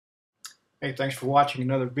Hey, thanks for watching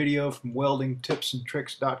another video from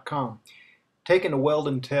weldingtipsandtricks.com. Taking a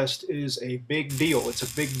welding test is a big deal. It's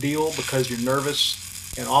a big deal because you're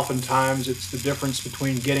nervous, and oftentimes it's the difference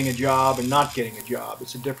between getting a job and not getting a job.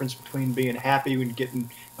 It's the difference between being happy when getting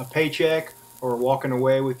a paycheck or walking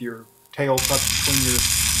away with your tail tucked between your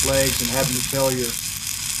legs and having to tell your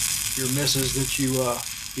missus that you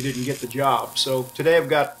didn't get the job. So today I've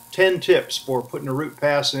got 10 tips for putting a root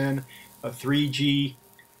pass in a 3G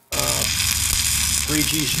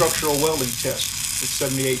structural welding test. It's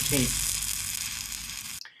 7018.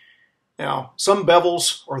 Now, some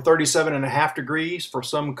bevels are 37.5 degrees for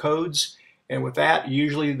some codes, and with that,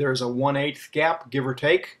 usually there's a 1/8 gap, give or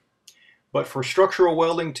take. But for structural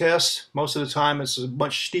welding tests, most of the time it's a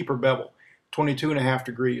much steeper bevel, 22.5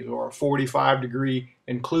 degrees or a 45-degree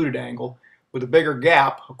included angle with a bigger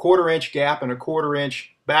gap. A 1/4 inch gap and a 1/4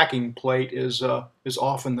 inch backing plate is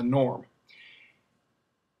often the norm.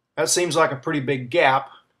 That seems like a pretty big gap,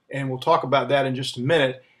 and we'll talk about that in just a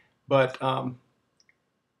minute, but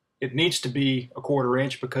it needs to be a 1/4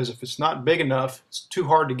 inch because if it's not big enough, it's too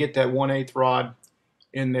hard to get that 1/8 rod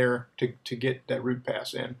in there to get that root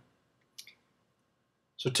pass in.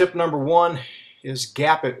 So tip number one is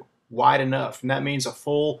gap it wide enough, and that means a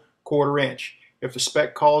full 1/4 inch. If the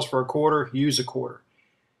spec calls for a 1/4, use a 1/4.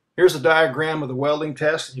 Here's a diagram of the welding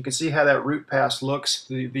test. You can see how that root pass looks.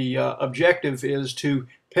 The objective is to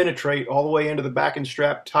penetrate all the way into the backing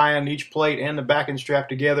strap, tying each plate and the backing strap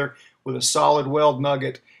together with a solid weld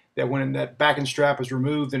nugget that when that backing strap is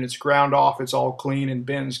removed and it's ground off, it's all clean and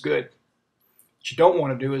bends good. What you don't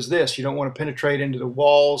want to do is this. You don't want to penetrate into the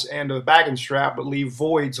walls and to the backing strap but leave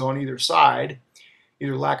voids on either side,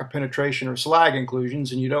 either lack of penetration or slag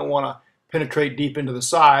inclusions, and you don't want to penetrate deep into the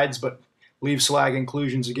sides but leave slag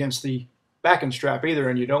inclusions against the backing strap either,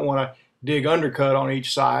 and you don't want to dig undercut on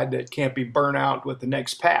each side that can't be burnt out with the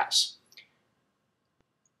next pass.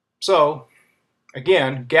 So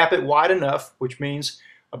again, gap it wide enough, which means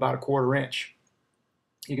about a 1/4 inch.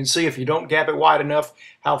 You can see if you don't gap it wide enough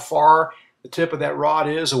how far the tip of that rod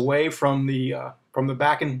is away from the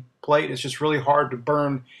backing plate. It's just really hard to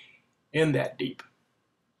burn in that deep.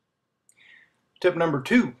 Tip number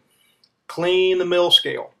two, clean the mill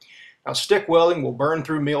scale. Now, stick welding will burn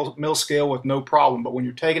through mill scale with no problem, but when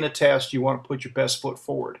you're taking a test, you want to put your best foot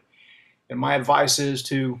forward. And my advice is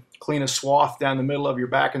to clean a swath down the middle of your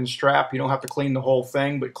backing strap. You don't have to clean the whole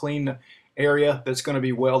thing, but clean the area that's going to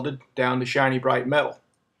be welded down to shiny bright metal.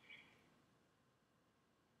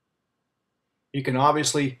 You can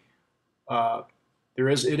obviously,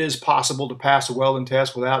 it is possible to pass a welding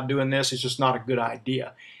test without doing this. It's just not a good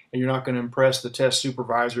idea. And you're not going to impress the test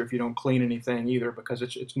supervisor if you don't clean anything either, because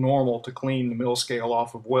it's normal to clean the mill scale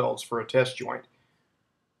off of welds for a test joint.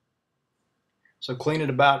 So clean it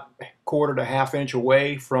about 1/4 to 1/2 inch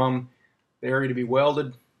away from the area to be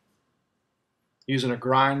welded, using a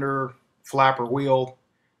grinder, flapper wheel,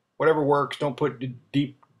 whatever works. Don't put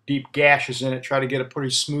deep gashes in it. Try to get a pretty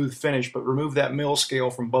smooth finish, but remove that mill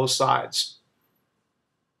scale from both sides.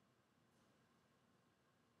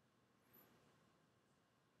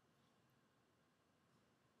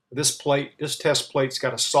 This test plate's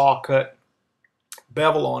got a saw cut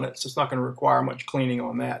bevel on it, so it's not going to require much cleaning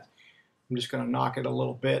on that. I'm just going to knock it a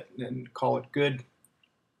little bit and call it good.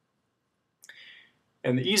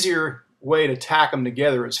 And the easier way to tack them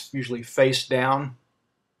together is usually face down.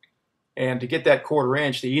 And to get that 1/4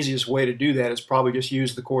 inch, the easiest way to do that is probably just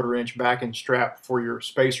use the 1/4 inch backing strap for your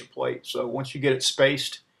spacer plate. So once you get it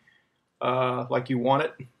spaced like you want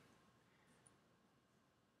it,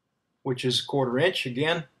 which is 1/4 inch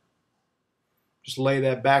again, just lay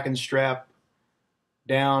that backing strap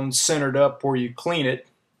down, centered up where you clean it.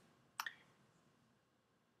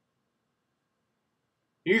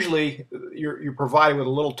 Usually you're provided with a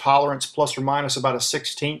little tolerance, plus or minus about a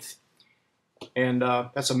 1/16, and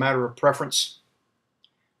that's a matter of preference.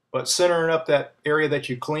 But centering up that area that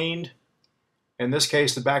you cleaned, in this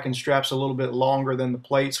case the backing strap's a little bit longer than the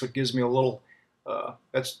plate, so it gives me a little,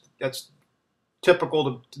 that's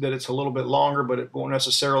typical that it's a little bit longer, but it won't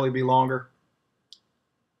necessarily be longer.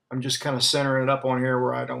 I'm just kind of centering it up on here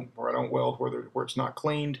where I don't weld where it's not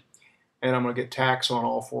cleaned, and I'm going to get tacks on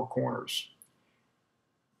all 4 corners.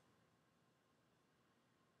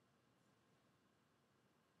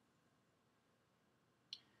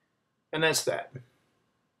 And that's that.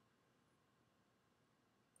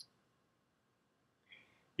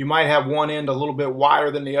 You might have one end a little bit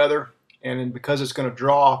wider than the other, and because it's going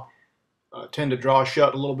to tend to draw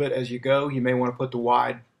shut a little bit as you go, you may want to put the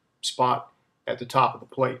wide spot at the top of the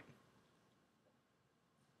plate.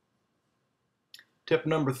 Tip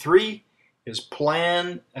number 3 is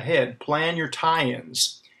plan ahead. Plan your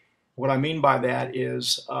tie-ins. What I mean by that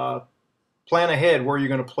is plan ahead where you're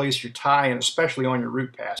going to place your tie-in, especially on your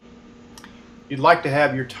root pass. You'd like to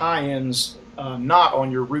have your tie-ins not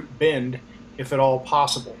on your root bend if at all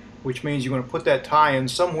possible, which means you're going to put that tie-in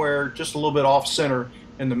somewhere just a little bit off center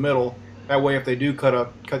in the middle. That way, if they do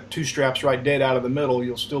cut two straps right dead out of the middle,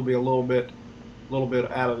 you'll still be a little bit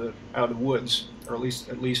out of the woods, or at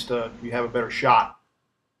least you have a better shot.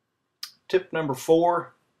 Tip number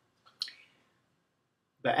 4: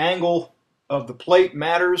 the angle of the plate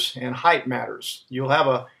matters and height matters. You'll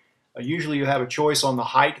have usually you have a choice on the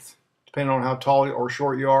height depending on how tall or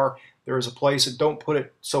short you are. There is a place that don't put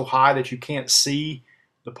it so high that you can't see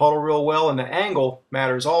the puddle real well, and the angle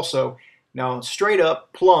matters also. Now, straight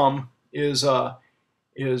up plumb is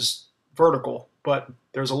vertical, but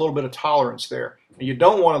there's a little bit of tolerance there. And you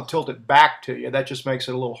don't want to tilt it back to you. That just makes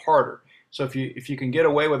it a little harder. So if you can get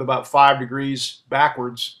away with about 5 degrees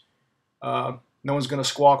backwards, no one's going to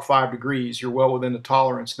squawk 5 degrees. You're well within the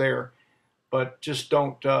tolerance there. But just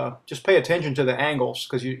just pay attention to the angles,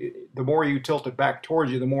 because the more you tilt it back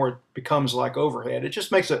towards you, the more it becomes like overhead. It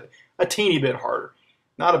just makes it a teeny bit harder.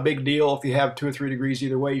 Not a big deal. If you have 2 or 3 degrees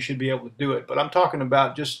either way, you should be able to do it. But I'm talking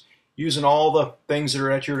about just using all the things that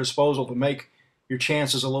are at your disposal to make your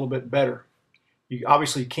chances a little bit better. You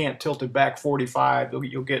obviously can't tilt it back 45.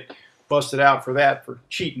 You'll get busted out for that, for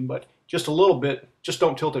cheating, but just a little bit, just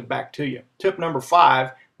don't tilt it back to you. Tip number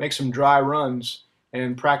 5, make some dry runs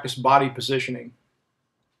and practice body positioning.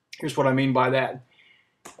 Here's what I mean by that.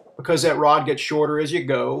 Because that rod gets shorter as you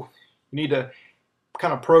go, you need to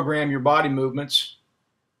kind of program your body movements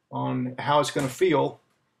on how it's going to feel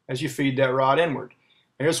as you feed that rod inward.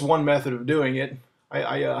 Here's one method of doing it.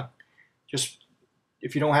 Just,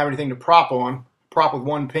 if you don't have anything to prop on, prop with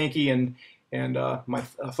one pinky and my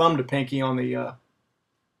thumb to pinky on the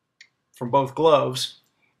from both gloves,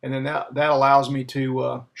 and then that allows me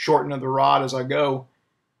to shorten the rod as I go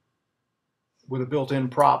with a built-in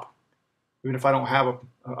prop, even if I don't have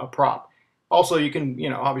a prop. Also, you can,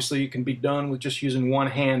 obviously you can be done with just using one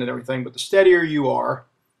hand and everything, but the steadier you are,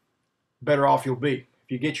 better off you'll be.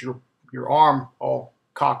 If you get your arm all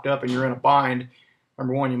cocked up and you're in a bind,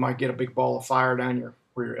 number one, you might get a big ball of fire down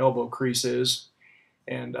where your elbow crease is,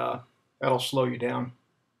 and that'll slow you down.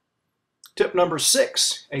 Tip number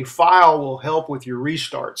 6, a file will help with your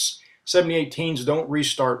restarts. 7018s don't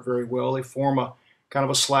restart very well. They form a kind of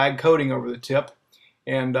a slag coating over the tip,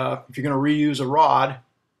 and if you're going to reuse a rod,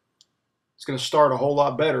 it's going to start a whole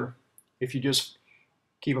lot better if you just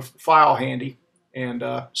keep a file handy and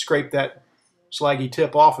scrape that slaggy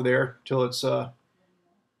tip off of there till it's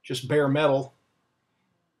just bare metal,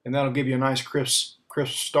 and that'll give you a nice crisp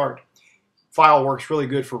start. File works really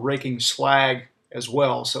good for raking slag as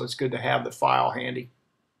well, so it's good to have the file handy.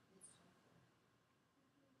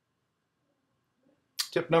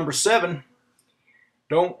 Tip number 7,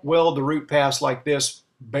 don't weld the root pass like this,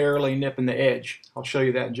 barely nipping the edge. I'll show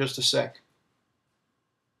you that in just a sec.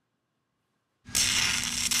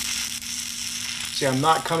 See, I'm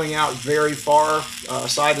not coming out very far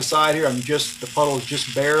side to side here. The puddle is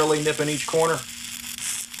just barely nipping each corner.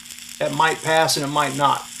 That might pass and it might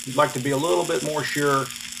not. You'd like to be a little bit more sure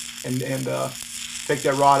and take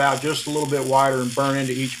that rod out just a little bit wider and burn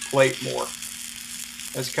into each plate more.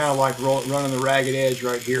 That's kind of like running the ragged edge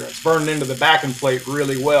right here. It's burning into the backing plate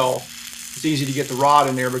really well. It's easy to get the rod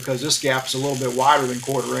in there because this gap is a little bit wider than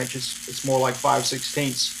 1/4 inch. It's more like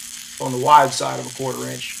 5/16 on the wide side of a 1/4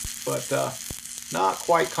 inch, but not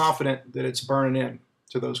quite confident that it's burning in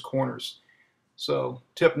to those corners. So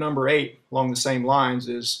tip number 8 along the same lines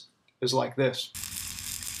is like this.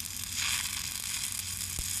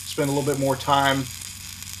 Spend a little bit more time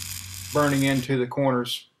burning into the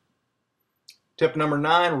corners. Tip number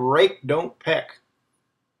 9, rake, don't peck.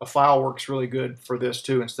 A file works really good for this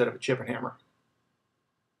too instead of a chip and hammer.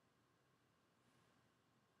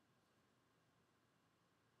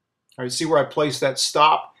 All right, see where I placed that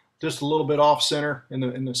stop? Just a little bit off center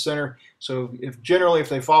in the center. So generally if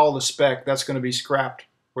they follow the spec, that's going to be scrapped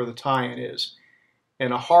where the tie-in is.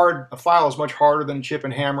 And a file is much harder than a chip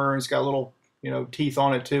and hammer. It's got little teeth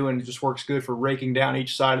on it too, and it just works good for raking down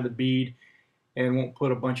each side of the bead and won't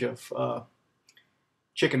put a bunch of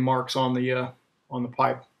chicken marks on the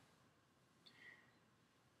pipe.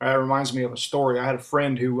 That reminds me of a story. I had a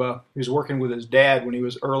friend who was working with his dad when he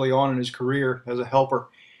was early on in his career as a helper,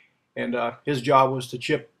 and his job was to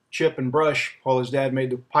chip and brush while his dad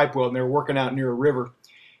made the pipe weld, and they were working out near a river.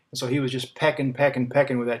 And so he was just pecking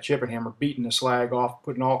with that chip and hammer, beating the slag off,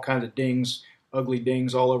 putting all kinds of dings, ugly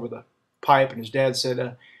dings all over the pipe. And his dad said,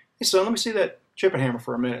 "Hey son, let me see that chip and hammer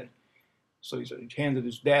for a minute." So he handed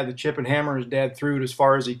his dad the chip and hammer. His dad threw it as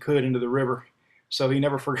far as he could into the river. So he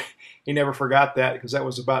never forgot that, because that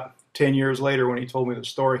was about 10 years later when he told me the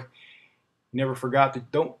story. He never forgot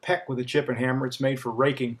that don't peck with a chipping hammer. It's made for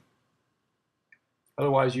raking.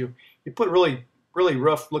 Otherwise, you put really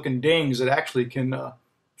rough looking dings that actually can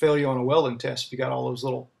fail you on a welding test if you got all those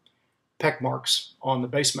little peck marks on the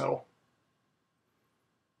base metal.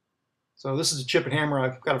 So this is a chipping hammer.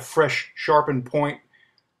 I've got a fresh sharpened point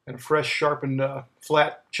and a fresh sharpened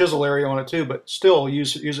flat chisel area on it too, but still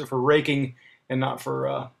use it for raking and not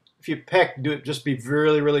for, if you peck, do it, just be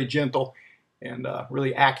really gentle and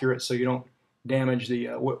really accurate so you don't damage the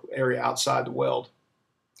area outside the weld.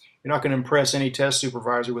 You're not going to impress any test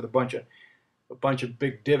supervisor with a bunch of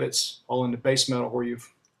big divots all in the base metal where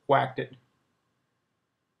you've whacked it.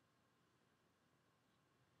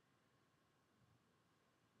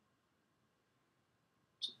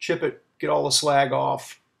 So chip it, get all the slag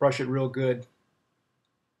off, brush it real good.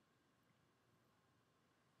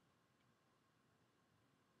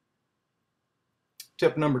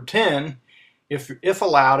 Tip number 10, if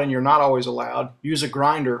allowed, and you're not always allowed, use a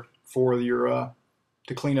grinder for your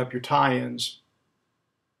to clean up your tie-ins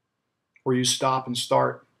where you stop and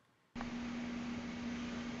start.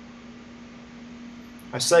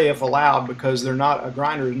 I say if allowed because a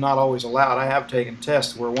grinder is not always allowed. I have taken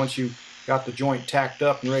tests where once you got the joint tacked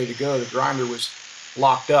up and ready to go, the grinder was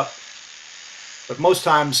locked up. But most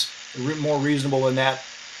times, more reasonable than that,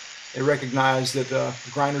 they recognize that the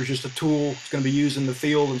grinder is just a tool. It's going to be used in the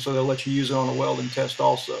field, and so they'll let you use it on a welding test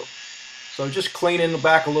also. So just clean in the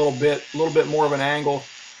back a little bit more of an angle,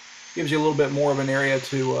 gives you a little bit more of an area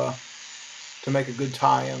to make a good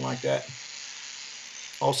tie-in like that.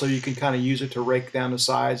 Also, you can kind of use it to rake down the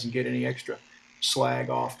sides and get any extra slag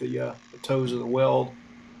off the toes of the weld.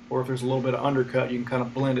 Or if there's a little bit of undercut, you can kind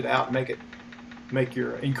of blend it out and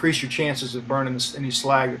increase your chances of burning any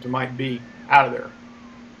slag that there might be out of there.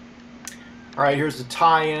 All right, here's the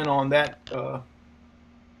tie-in on that.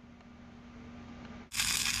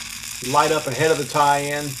 You light up ahead of the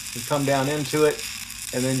tie-in and come down into it,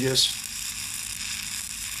 and then just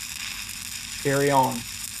carry on.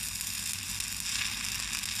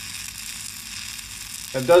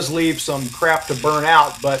 That does leave some crap to burn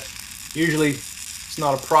out, but usually it's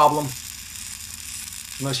not a problem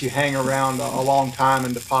unless you hang around a long time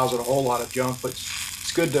and deposit a whole lot of junk. But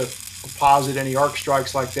it's good to deposit any arc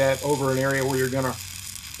strikes like that over an area where you're going to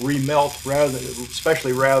remelt,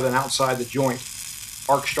 especially rather than outside the joint.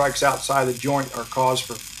 Arc strikes outside the joint are cause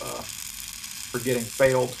for getting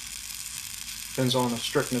failed. Depends on the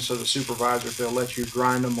strictness of the supervisor if they'll let you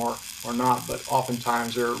grind them or not, but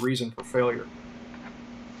oftentimes they're a reason for failure.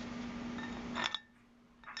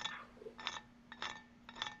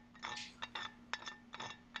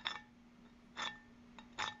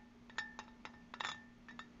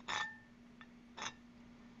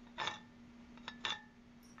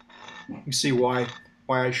 You see why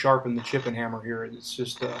I sharpen the chipping hammer here. It's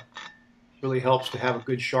just really helps to have a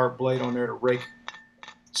good sharp blade on there to rake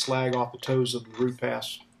slag off the toes of the root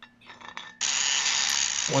pass.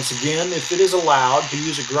 Once again, if it is allowed to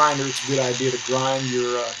use a grinder, it's a good idea to grind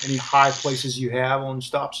your any high places you have on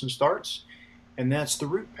stops and starts, and that's the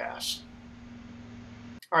root pass.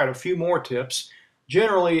 All right, a few more tips.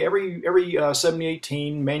 Generally, every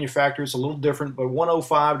 7018 manufacturer is a little different, but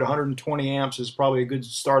 105 to 120 amps is probably a good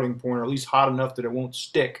starting point, or at least hot enough that it won't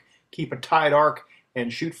stick. Keep a tight arc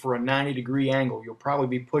and shoot for a 90-degree angle. You'll probably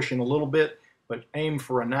be pushing a little bit, but aim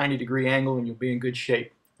for a 90-degree angle and you'll be in good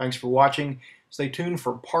shape. Thanks for watching. Stay tuned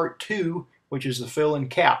for part 2, which is the fill and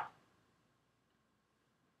cap.